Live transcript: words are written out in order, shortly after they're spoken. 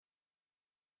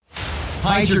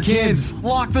hide your kids,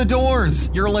 lock the doors.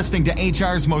 You're listening to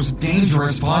HR's most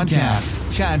dangerous podcast.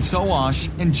 Chad Sowash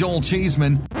and Joel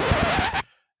Cheeseman.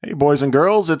 Hey, boys and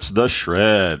girls, it's The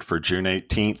Shred for June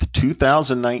 18th,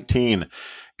 2019.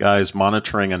 Guys,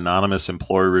 monitoring anonymous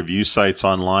employee review sites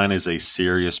online is a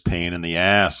serious pain in the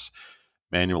ass.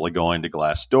 Manually going to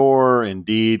Glassdoor,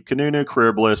 Indeed, Kununu,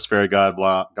 Career Bliss, Fairy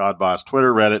Godboss,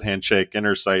 Twitter, Reddit, Handshake,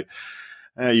 Innersight.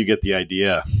 You get the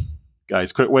idea.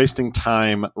 Guys, quit wasting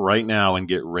time right now and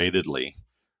get Ratedly.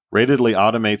 Ratedly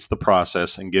automates the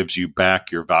process and gives you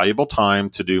back your valuable time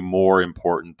to do more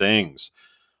important things.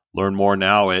 Learn more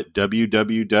now at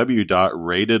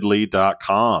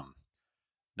www.ratedly.com.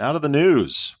 Now to the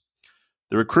news.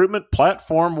 The recruitment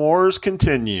platform wars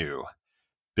continue.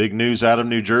 Big news out of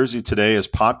New Jersey today as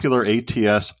Popular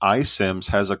ATS iCIMS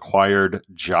has acquired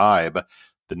Jibe,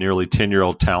 the nearly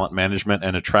 10-year-old talent management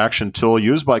and attraction tool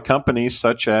used by companies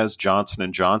such as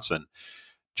Johnson & Johnson.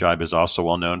 Jibe is also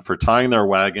well known for tying their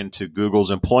wagon to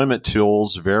Google's employment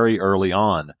tools very early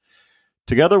on.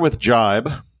 Together with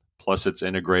Jibe, plus its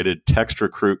integrated text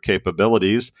recruit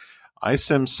capabilities,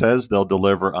 iCIMS says they'll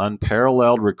deliver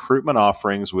unparalleled recruitment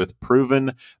offerings with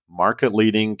proven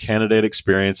market-leading candidate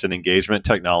experience and engagement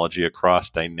technology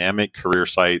across dynamic career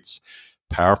sites,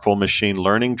 powerful machine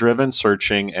learning-driven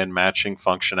searching and matching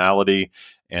functionality,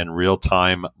 and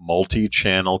real-time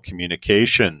multi-channel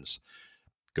communications.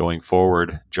 Going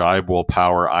forward, Jibe will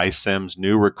power iCIMS'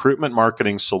 new recruitment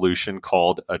marketing solution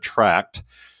called Attract,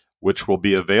 which will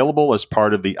be available as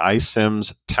part of the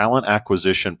iCIMS talent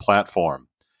acquisition platform.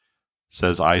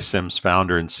 Says iCIMS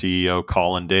founder and CEO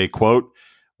Colin Day, quote,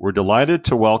 "We're delighted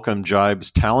to welcome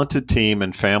Jibe's talented team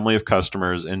and family of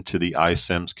customers into the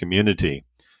iCIMS community.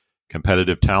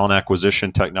 Competitive talent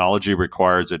acquisition technology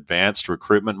requires advanced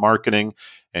recruitment marketing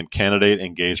and candidate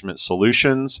engagement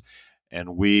solutions,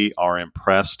 and we are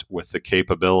impressed with the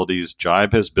capabilities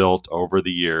Jibe has built over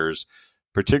the years,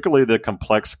 particularly the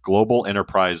complex global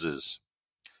enterprises.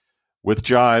 With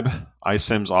Jibe,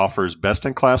 iCIMS offers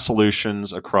best-in-class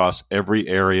solutions across every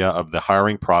area of the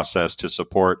hiring process to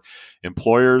support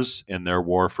employers in their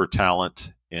war for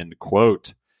talent," end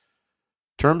quote.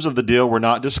 Terms of the deal were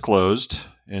not disclosed,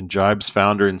 and Jibe's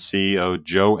founder and CEO,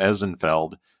 Joe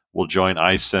Esenfeld, will join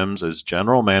iCIMS as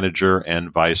general manager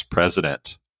and vice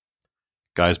president.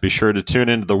 Guys, be sure to tune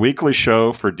into the weekly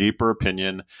show for deeper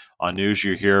opinion on news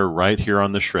you hear right here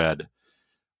on The Shred.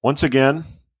 Once again,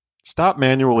 stop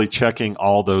manually checking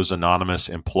all those anonymous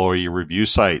employee review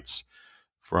sites.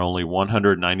 For only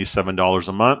 $197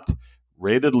 a month,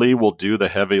 Ratedly will do the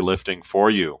heavy lifting for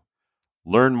you.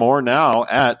 Learn more now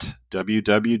at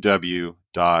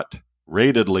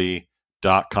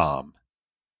www.ratedly.com.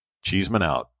 Cheeseman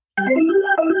out.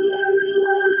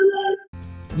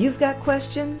 You've got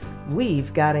questions,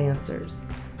 we've got answers.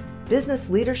 Business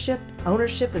leadership,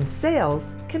 ownership, and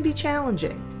sales can be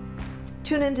challenging.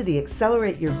 Tune into the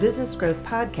Accelerate Your Business Growth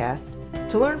podcast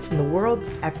to learn from the world's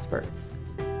experts.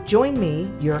 Join me,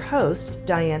 your host,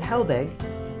 Diane Helbig,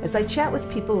 as I chat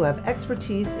with people who have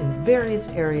expertise in various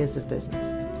areas of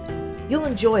business. You'll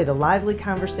enjoy the lively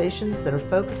conversations that are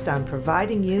focused on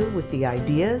providing you with the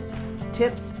ideas,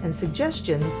 tips, and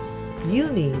suggestions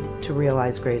you need to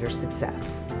realize greater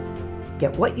success.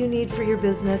 Get what you need for your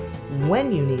business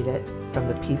when you need it from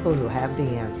the people who have the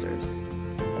answers.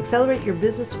 Accelerate Your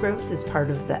Business Growth is part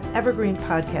of the Evergreen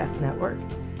Podcast Network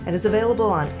and is available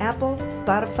on Apple,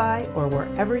 Spotify, or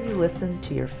wherever you listen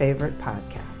to your favorite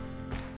podcast.